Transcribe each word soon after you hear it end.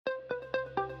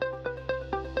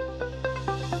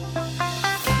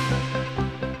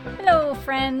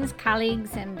friends,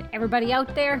 colleagues, and everybody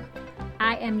out there.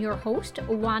 I am your host,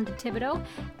 Wanda Thibodeau,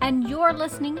 and you're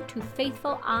listening to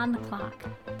Faithful on the Clock,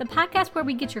 the podcast where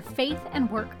we get your faith and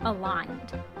work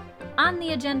aligned. On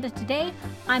the agenda today,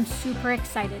 I'm super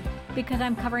excited because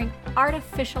I'm covering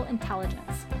artificial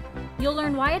intelligence. You'll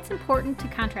learn why it's important to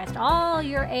contrast all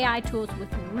your AI tools with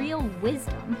real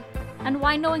wisdom, and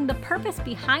why knowing the purpose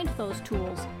behind those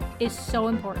tools is so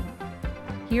important.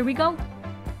 Here we go.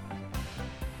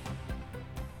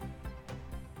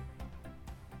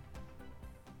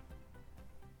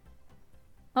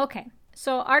 Okay,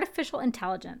 so artificial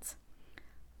intelligence.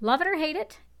 Love it or hate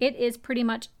it, it is pretty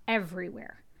much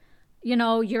everywhere. You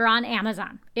know, you're on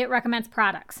Amazon. It recommends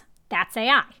products. That's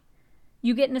AI.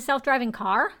 You get in a self-driving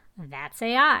car. That's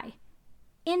AI.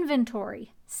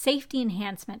 Inventory, safety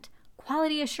enhancement,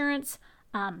 quality assurance,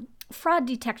 fraud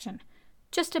detection.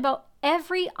 Just about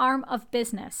every arm of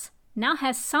business now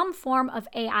has some form of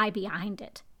AI behind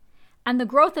it. And the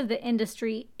growth of the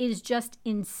industry is just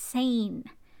insane.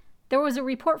 There was a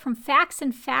report from Facts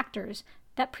and Factors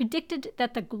that predicted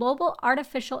that the global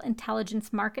artificial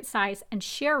intelligence market size and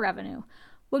share revenue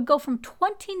would go from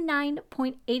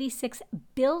 $29.86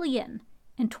 billion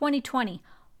in 2020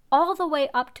 all the way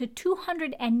up to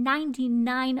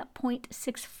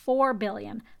 $299.64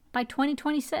 billion by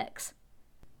 2026.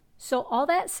 So all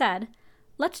that said,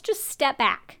 let's just step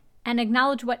back and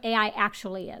acknowledge what AI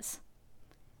actually is.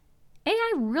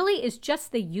 AI really is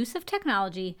just the use of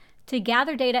technology to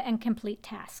gather data and complete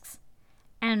tasks.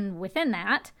 And within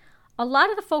that, a lot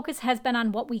of the focus has been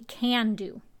on what we can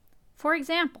do. For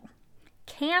example,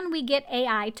 can we get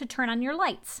AI to turn on your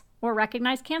lights or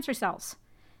recognize cancer cells?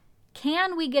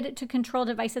 Can we get it to control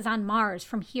devices on Mars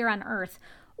from here on Earth?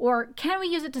 Or can we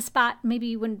use it to spot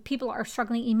maybe when people are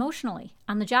struggling emotionally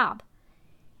on the job?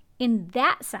 In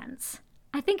that sense,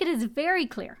 I think it is very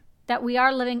clear that we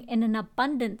are living in an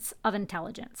abundance of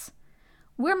intelligence.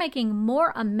 We're making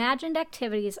more imagined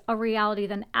activities a reality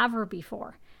than ever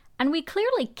before. And we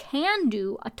clearly can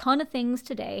do a ton of things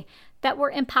today that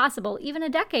were impossible even a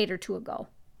decade or two ago.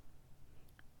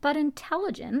 But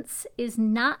intelligence is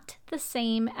not the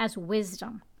same as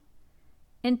wisdom.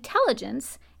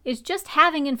 Intelligence is just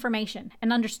having information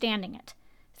and understanding it,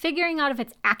 figuring out if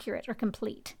it's accurate or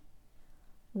complete.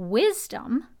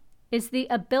 Wisdom is the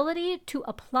ability to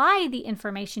apply the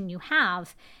information you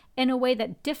have in a way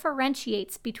that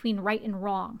differentiates between right and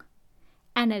wrong.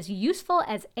 And as useful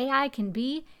as AI can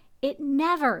be, it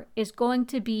never is going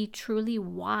to be truly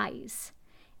wise.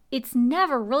 It's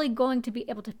never really going to be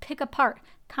able to pick apart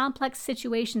complex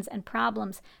situations and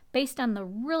problems based on the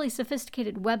really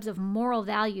sophisticated webs of moral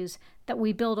values that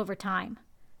we build over time.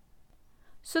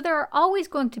 So there are always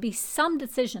going to be some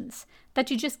decisions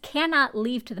that you just cannot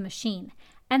leave to the machine,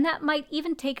 and that might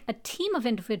even take a team of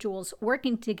individuals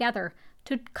working together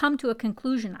to come to a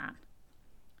conclusion on.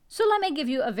 So let me give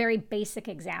you a very basic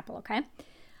example, okay?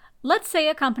 Let's say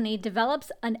a company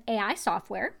develops an AI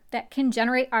software that can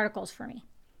generate articles for me.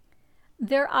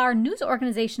 There are news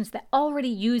organizations that already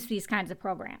use these kinds of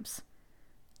programs.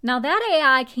 Now that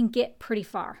AI can get pretty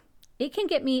far. It can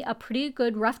get me a pretty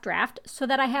good rough draft so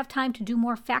that I have time to do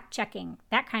more fact checking,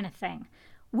 that kind of thing,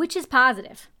 which is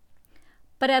positive.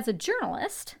 But as a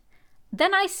journalist,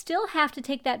 then I still have to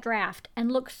take that draft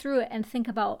and look through it and think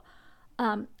about,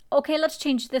 okay, let's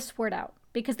change this word out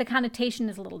because the connotation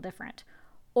is a little different.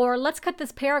 Or let's cut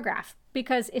this paragraph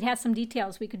because it has some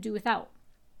details we could do without.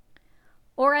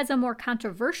 Or as a more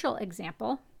controversial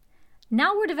example,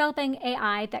 now we're developing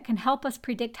AI that can help us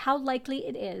predict how likely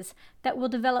it is that we'll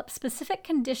develop specific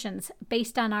conditions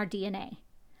based on our DNA.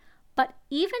 But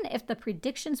even if the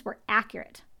predictions were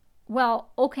accurate, well,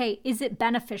 okay, is it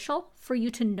beneficial for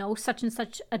you to know such and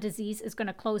such a disease is going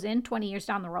to close in 20 years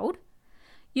down the road?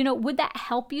 You know, would that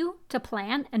help you to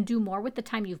plan and do more with the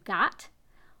time you've got?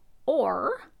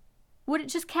 Or would it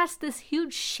just cast this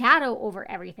huge shadow over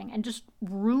everything and just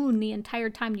ruin the entire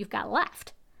time you've got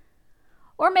left?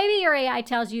 Or maybe your AI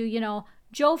tells you,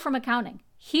 Joe from accounting,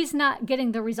 he's not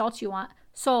getting the results you want,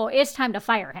 so it's time to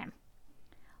fire him.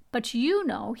 But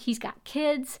he's got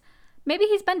kids, maybe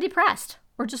he's been depressed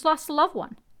or just lost a loved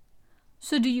one.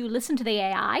 So do you listen to the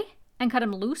AI and cut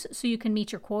him loose so you can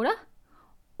meet your quota?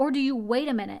 Or do you wait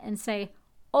a minute and say,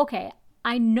 okay,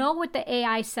 I know what the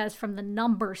AI says from the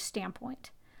numbers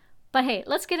standpoint, but hey,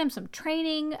 let's get him some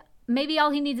training. Maybe all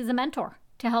he needs is a mentor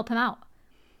to help him out.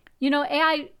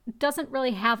 AI doesn't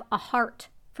really have a heart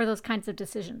for those kinds of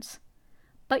decisions,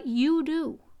 but you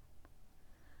do.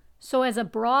 So as a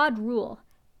broad rule,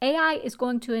 AI is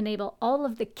going to enable all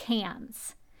of the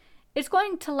cans. It's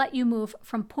going to let you move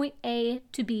from point A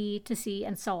to B to C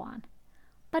and so on.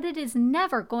 But it is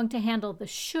never going to handle the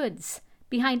shoulds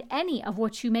behind any of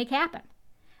what you make happen.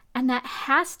 And that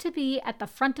has to be at the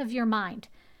front of your mind,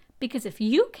 because if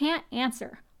you can't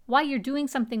answer why you're doing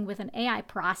something with an AI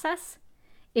process,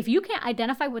 if you can't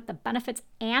identify what the benefits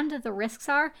and the risks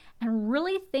are and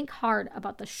really think hard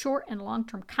about the short and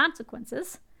long-term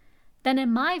consequences, then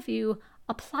in my view,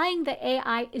 applying the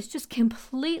AI is just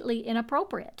completely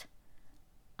inappropriate.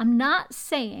 I'm not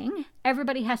saying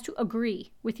everybody has to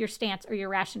agree with your stance or your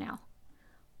rationale.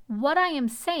 What I am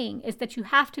saying is that you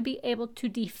have to be able to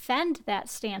defend that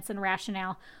stance and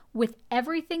rationale with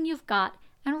everything you've got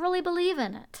and really believe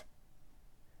in it.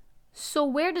 So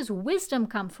where does wisdom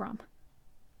come from?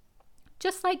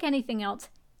 Just like anything else,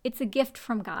 it's a gift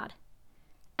from God.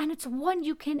 And it's one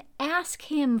you can ask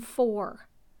Him for.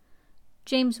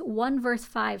 James 1 verse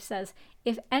 5 says,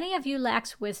 "If any of you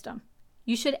lacks wisdom,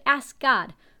 you should ask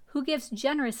God, who gives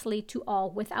generously to all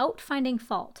without finding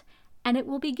fault, and it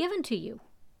will be given to you."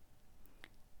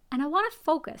 And I want to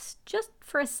focus just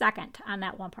for a second on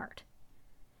that one part.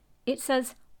 It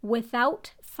says,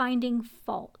 without finding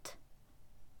fault.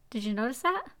 Did you notice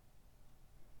that?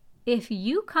 If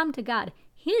you come to God,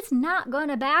 He's not going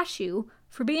to bash you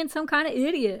for being some kind of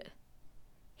idiot.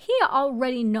 He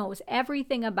already knows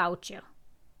everything about you.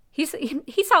 He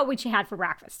saw what you had for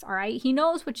breakfast, all right? He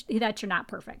knows that you're not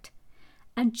perfect.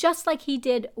 And just like He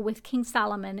did with King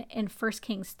Solomon in 1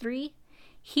 Kings 3,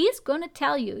 He's going to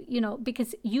tell you,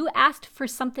 because you asked for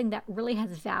something that really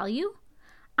has value,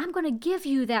 I'm going to give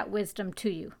you that wisdom to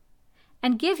you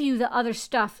and give you the other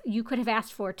stuff you could have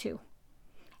asked for too.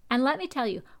 And let me tell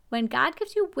you, when God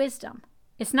gives you wisdom,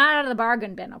 it's not out of the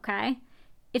bargain bin, okay?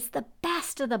 It's the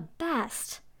best of the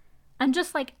best. And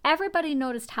just like everybody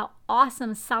noticed how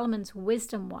awesome Solomon's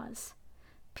wisdom was,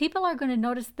 people are going to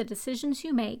notice the decisions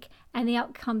you make and the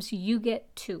outcomes you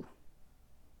get too.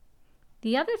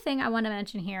 The other thing I want to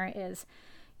mention here is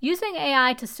using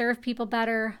AI to serve people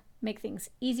better, make things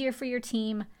easier for your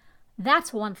team.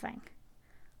 That's one thing.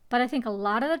 But I think a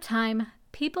lot of the time,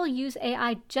 people use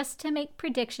AI just to make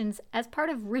predictions as part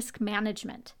of risk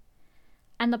management.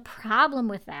 And the problem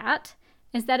with that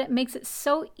is that it makes it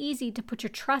so easy to put your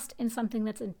trust in something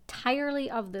that's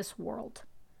entirely of this world.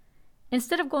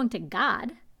 Instead of going to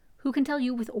God, who can tell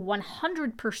you with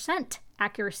 100%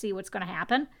 accuracy what's going to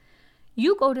happen,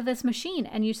 you go to this machine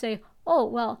and you say, oh,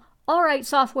 well, all right,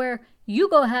 software, you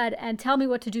go ahead and tell me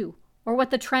what to do or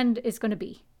what the trend is going to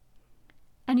be.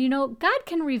 And God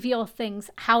can reveal things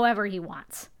however He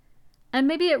wants. And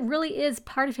maybe it really is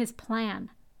part of His plan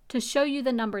to show you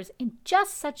the numbers in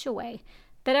just such a way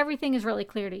that everything is really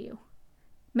clear to you.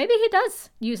 Maybe He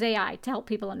does use AI to help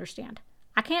people understand.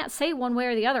 I can't say one way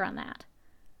or the other on that.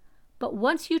 But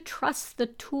once you trust the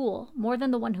tool more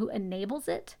than the one who enables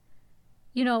it,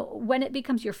 when it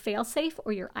becomes your fail-safe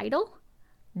or your idol,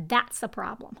 that's the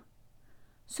problem.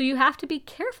 So you have to be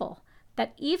careful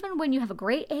that even when you have a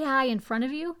great AI in front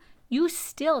of you, you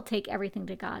still take everything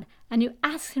to God and you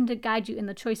ask Him to guide you in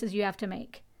the choices you have to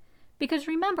make. Because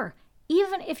remember,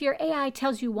 even if your AI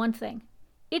tells you one thing,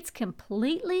 it's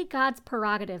completely God's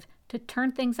prerogative to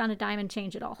turn things on a dime and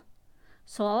change it all.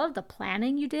 So all of the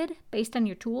planning you did based on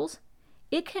your tools,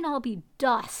 it can all be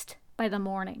dust by the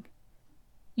morning.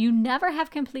 You never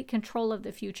have complete control of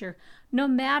the future, no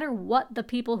matter what the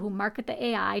people who market the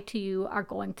AI to you are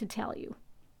going to tell you.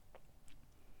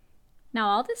 Now,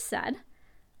 all this said,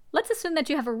 let's assume that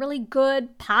you have a really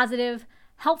good, positive,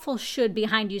 helpful should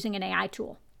behind using an AI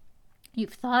tool.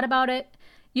 You've thought about it.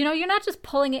 You're not just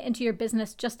pulling it into your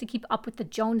business just to keep up with the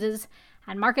Joneses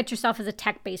and market yourself as a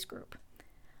tech-based group.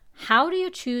 How do you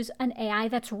choose an AI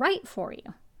that's right for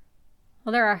you?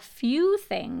 Well, there are a few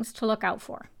things to look out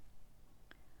for.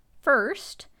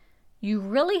 First, you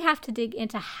really have to dig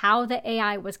into how the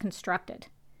AI was constructed.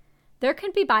 There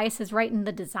can be biases right in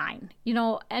the design.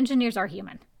 Engineers are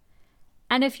human.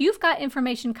 And if you've got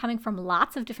information coming from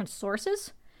lots of different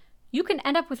sources, you can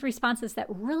end up with responses that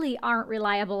really aren't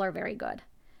reliable or very good.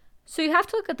 So you have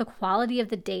to look at the quality of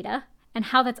the data and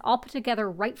how that's all put together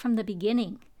right from the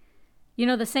beginning.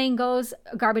 The saying goes,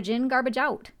 garbage in, garbage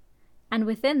out. And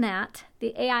within that,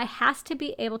 the AI has to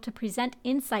be able to present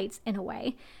insights in a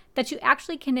way that you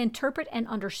actually can interpret and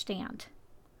understand.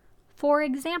 For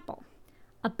example,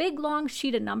 a big long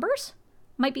sheet of numbers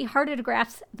might be harder to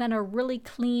grasp than a really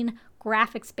clean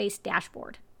graphics-based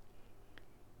dashboard.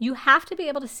 You have to be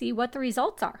able to see what the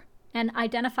results are and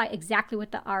identify exactly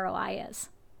what the ROI is.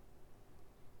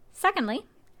 Secondly,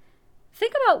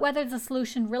 think about whether the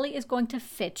solution really is going to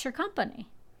fit your company.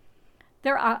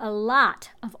 There are a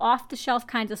lot of off-the-shelf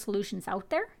kinds of solutions out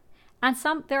there, and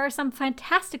there are some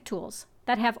fantastic tools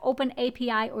that have open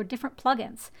API or different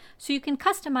plugins, so you can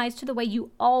customize to the way you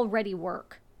already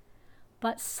work.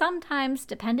 But sometimes,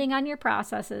 depending on your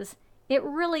processes, it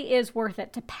really is worth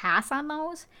it to pass on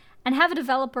those and have a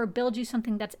developer build you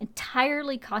something that's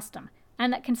entirely custom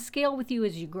and that can scale with you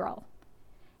as you grow.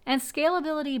 And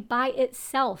scalability by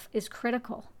itself is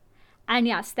critical. And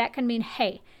yes, that can mean,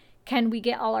 hey, can we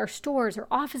get all our stores or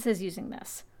offices using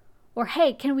this? Or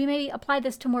hey, can we maybe apply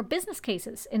this to more business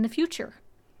cases in the future?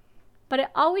 But it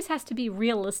always has to be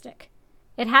realistic.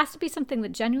 It has to be something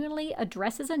that genuinely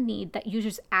addresses a need that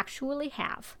users actually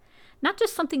have, not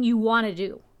just something you want to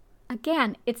do.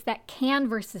 Again, it's that can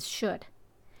versus should.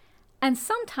 And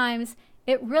sometimes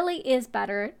it really is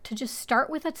better to just start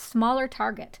with a smaller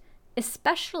target,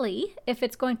 especially if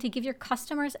it's going to give your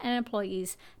customers and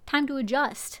employees time to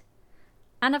adjust.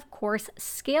 And of course,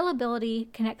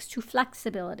 scalability connects to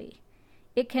flexibility.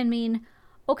 It can mean,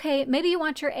 okay, maybe you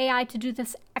want your AI to do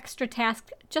this extra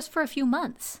task just for a few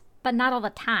months, but not all the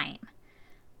time.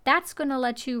 That's going to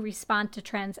let you respond to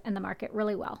trends in the market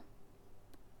really well.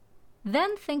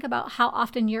 Then think about how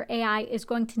often your AI is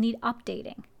going to need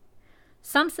updating.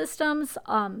 Some systems,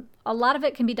 a lot of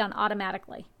it can be done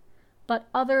automatically, but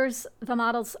others, the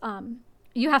models,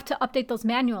 you have to update those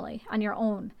manually on your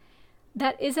own.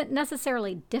 That isn't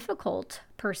necessarily difficult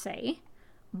per se,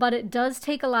 but it does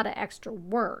take a lot of extra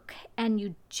work, and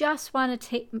you just want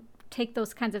to take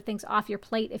those kinds of things off your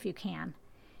plate if you can.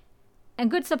 And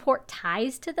good support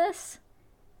ties to this.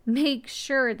 Make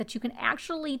sure that you can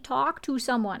actually talk to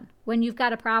someone when you've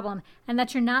got a problem and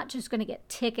that you're not just going to get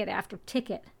ticket after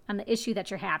ticket on the issue that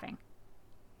you're having.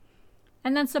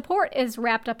 And then support is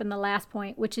wrapped up in the last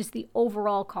point, which is the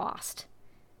overall cost.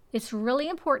 It's really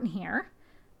important here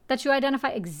that you identify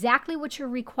exactly what your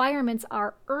requirements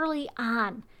are early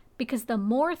on, because the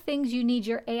more things you need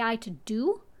your AI to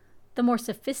do, the more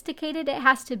sophisticated it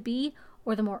has to be,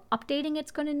 or the more updating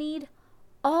it's going to need.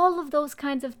 All of those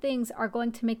kinds of things are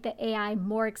going to make the AI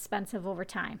more expensive over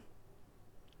time.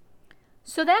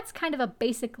 So that's kind of a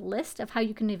basic list of how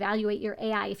you can evaluate your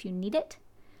AI if you need it.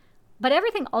 But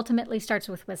everything ultimately starts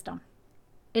with wisdom.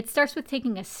 It starts with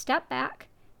taking a step back,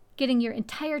 getting your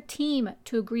entire team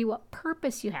to agree what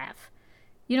purpose you have,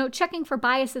 checking for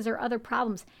biases or other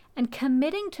problems, and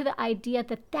committing to the idea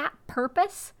that that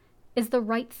purpose is the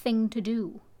right thing to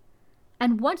do.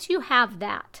 And once you have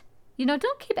that,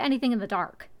 don't keep anything in the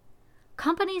dark.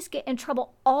 Companies get in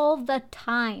trouble all the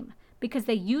time because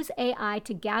they use AI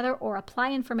to gather or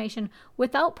apply information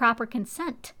without proper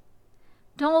consent.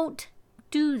 Don't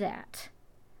do that.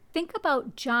 Think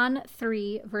about John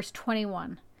 3, verse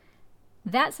 21.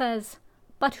 That says,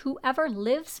 "But whoever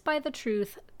lives by the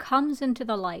truth comes into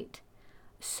the light,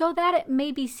 so that it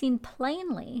may be seen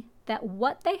plainly that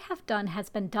what they have done has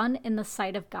been done in the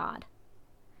sight of God."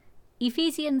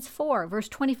 Ephesians 4, verse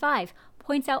 25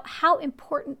 points out how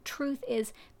important truth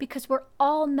is because we're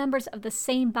all members of the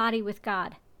same body with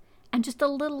God. And just a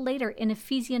little later in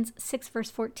Ephesians 6,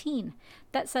 verse 14,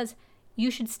 that says,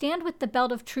 "You should stand with the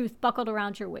belt of truth buckled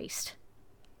around your waist."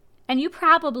 And you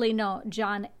probably know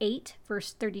John 8,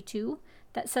 verse 32,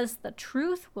 that says, "The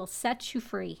truth will set you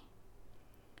free."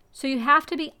 So you have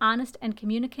to be honest and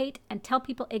communicate and tell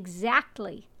people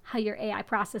exactly how your AI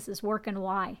processes work and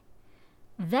why.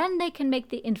 Then they can make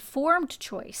the informed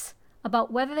choice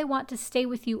about whether they want to stay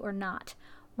with you or not,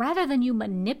 rather than you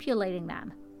manipulating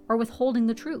them or withholding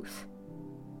the truth.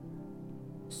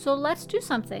 So let's do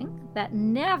something that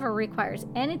never requires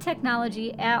any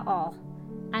technology at all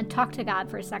and talk to God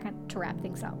for a second to wrap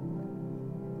things up.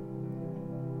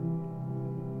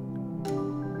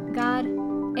 God,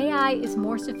 AI is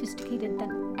more sophisticated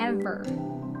than ever,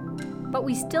 but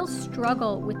we still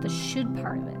struggle with the should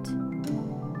part of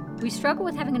it. We struggle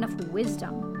with having enough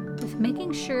wisdom, with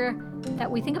making sure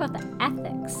that we think about the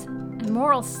ethics and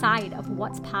moral side of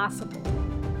what's possible.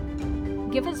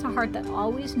 Give us a heart that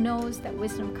always knows that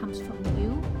wisdom comes from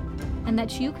you and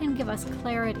that you can give us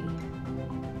clarity.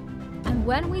 And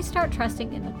when we start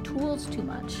trusting in the tools too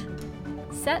much,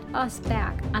 set us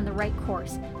back on the right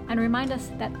course and remind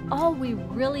us that all we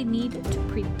really need to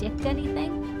predict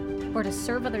anything or to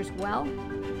serve others well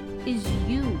is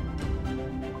you.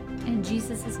 In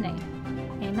Jesus' name,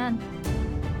 amen.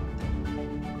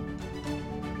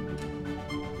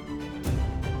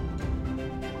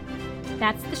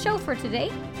 That's the show for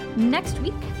today. Next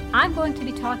week, I'm going to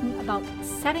be talking about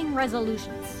setting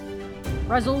resolutions.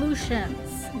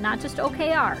 Resolutions, not just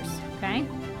OKRs, okay?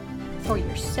 For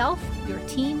yourself, your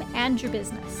team, and your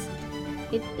business.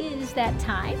 It is that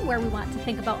time where we want to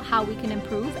think about how we can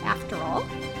improve after all,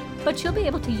 but you'll be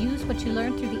able to use what you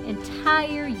learned through the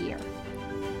entire year.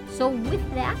 So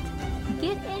with that,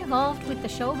 get involved with the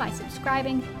show by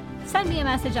subscribing. Send me a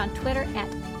message on Twitter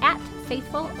at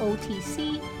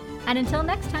FaithfulOTC. And until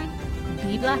next time,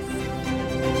 Be blessed.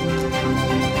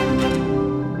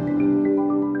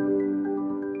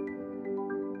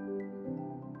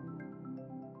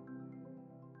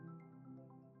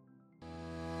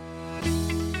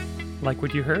 Like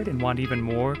what you heard and want even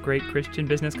more great Christian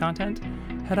business content?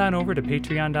 Head on over to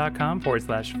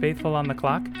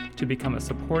patreon.com/faithfulontheclock to become a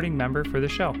supporting member for the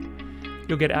show.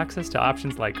 You'll get access to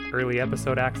options like early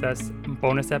episode access,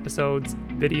 bonus episodes,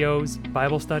 videos,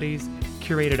 Bible studies,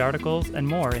 curated articles, and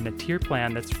more in a tier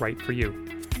plan that's right for you.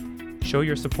 Show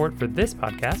your support for this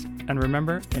podcast, and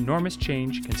remember, enormous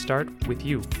change can start with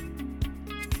you.